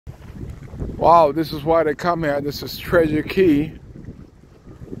Wow, this is why they come here. This is Treasure Cay.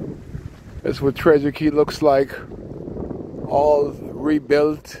 That's what Treasure Cay looks like. All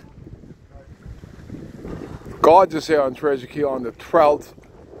rebuilt. Gorgeous here on Treasure Cay on the 12th,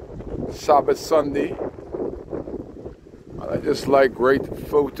 Sabbath Sunday. And I just like great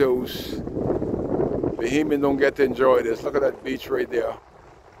photos. Bahamian don't get to enjoy this. Look at that beach right there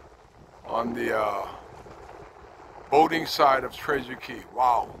on the boating side of Treasure Cay.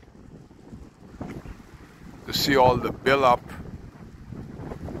 Wow. To see all the build up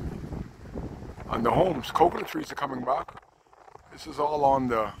and the homes. Coconut trees are coming back. This is all on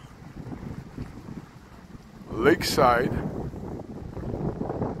the lakeside,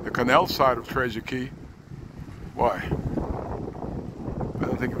 the canal side of Treasure Cay. Boy, I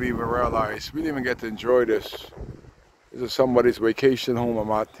don't think we even realized. We didn't even get to enjoy this. This is somebody's vacation home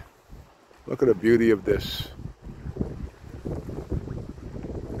I'm at. Look at the beauty of this.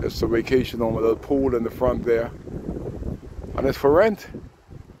 It's a vacation home, a little pool in the front there. And it's for rent.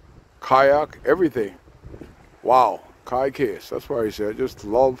 Kayak, everything. Wow, Kai Case. That's why I said, just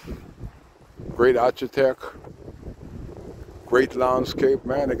love. Great architect. Great landscape.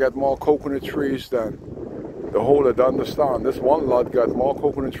 Man, they got more coconut trees than the whole of Dundastan. This one lot got more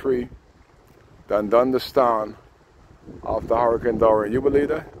coconut tree than Dundastan after Hurricane Dorian. You believe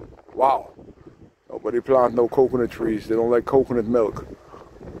that? Wow. Nobody plant no coconut trees. They don't like coconut milk.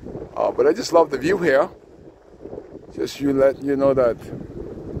 But I just love the view here. Just let you know that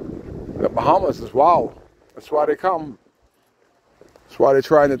the Bahamas is wow. That's why they come. That's why they're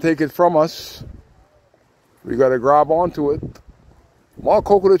trying to take it from us. We got to grab onto it. More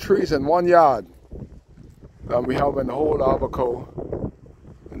coconut trees in 1 yard than we have in the whole Abaco.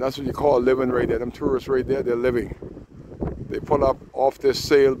 And that's what you call living right there. Them tourists right there, they're living. They pull up off this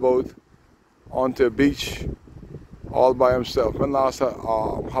sailboat onto a beach all by himself. When last I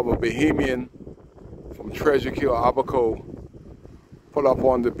have a Bahamian from Treasure Cay or Abaco pull up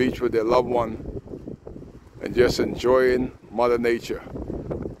on the beach with their loved one and just enjoying Mother Nature.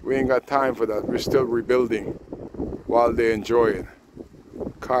 We ain't got time for that. We're still rebuilding while they enjoy it.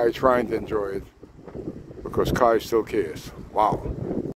 Kai trying to enjoy it because Kai still cares. Wow.